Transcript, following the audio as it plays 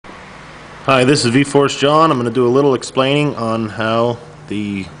Hi, this is VFORCEJOHN. I'm going to do a little explaining on how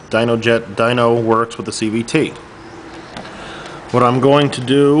the dyno works with the CVT. What I'm going to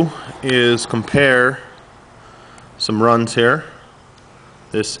do is compare some runs here.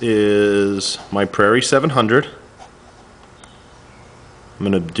 This is my Prairie 700. I'm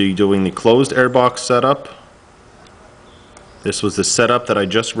going to be doing the closed airbox setup. This was the setup that I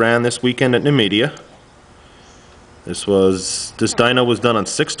just ran this weekend at Numidia. This dyno was done on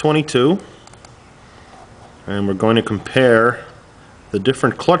 622, and we're going to compare the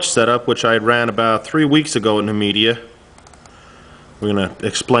different clutch setup which I ran about 3 weeks ago at Numidia. We're going to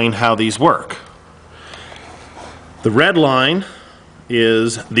explain how these work. The red line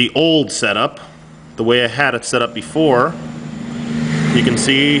is the old setup, the way I had it set up before. You can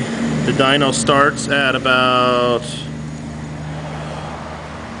see the dyno starts at about,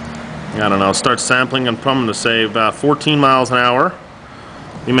 I don't know, starts sampling and I'm going to say about 14 miles an hour.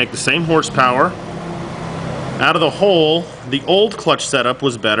 You make the same horsepower. Out of the hole, the old clutch setup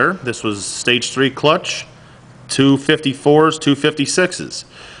was better. This was stage 3 clutch, 254s, 256s.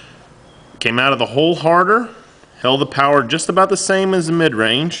 Came out of the hole harder, held the power just about the same as the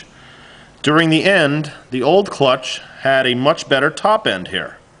mid-range. During the end, the old clutch had a much better top end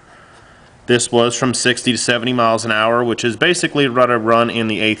here. This was from 60 to 70 miles an hour, which is basically what I run in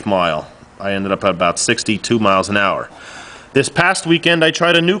the 8th mile. I ended up at about 62 miles an hour. This past weekend, I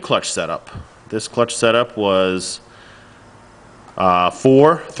tried a new clutch setup. This clutch setup was 4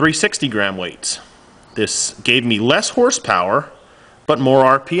 360 gram weights. This gave me less horsepower, but more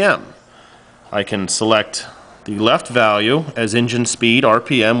RPM. I can select the left value as engine speed,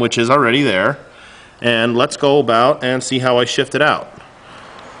 RPM, which is already there, and let's go about and see how I shift it out.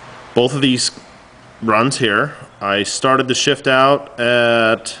 Both of these runs here, I started the shift out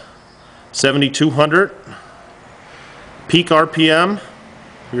at 7,200 peak RPM.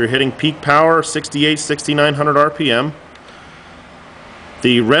 We were hitting peak power 6,900 RPM.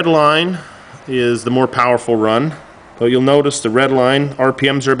 The red line is the more powerful run, but you'll notice the red line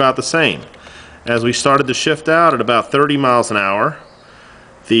RPMs are about the same. As we started the shift out at about 30 miles an hour,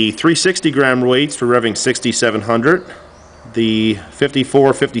 the 360 gram weights were revving 6,700. The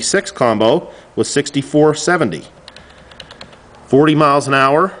 54-56 combo was 6470. 40 miles an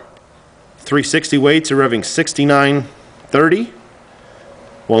hour, 360 weights are revving 6930,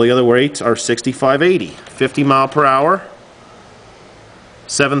 while the other weights are 6580. 50 mile per hour,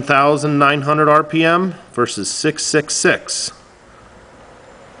 7,900 RPM versus 666.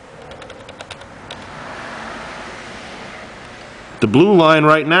 The blue line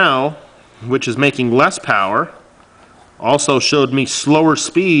right now, which is making less power, also showed me slower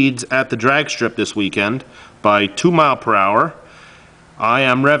speeds at the drag strip this weekend by 2 mile per hour. I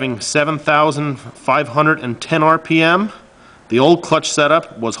am revving 7,510 RPM. The old clutch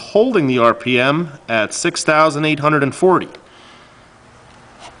setup was holding the RPM at 6,840.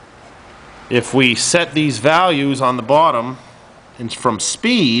 If we set these values on the bottom and from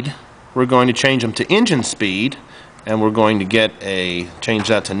speed, we're going to change them to engine speed, and we're going to change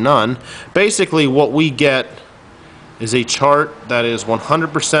that to none. Basically what we get is a chart that is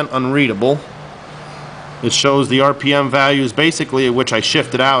 100% unreadable. It shows the RPM values basically at which I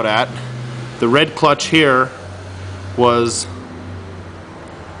shifted out at. The red clutch here was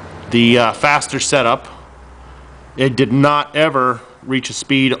the faster setup. It did not ever reach a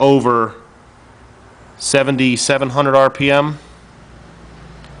speed over 7,700 RPM.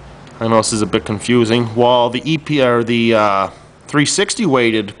 I know this is a bit confusing. While the 360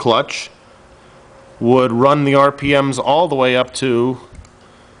 weighted clutch would run the RPMs all the way up to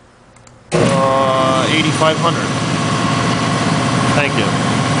 8,500. Thank you.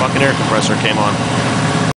 Fucking air compressor came on.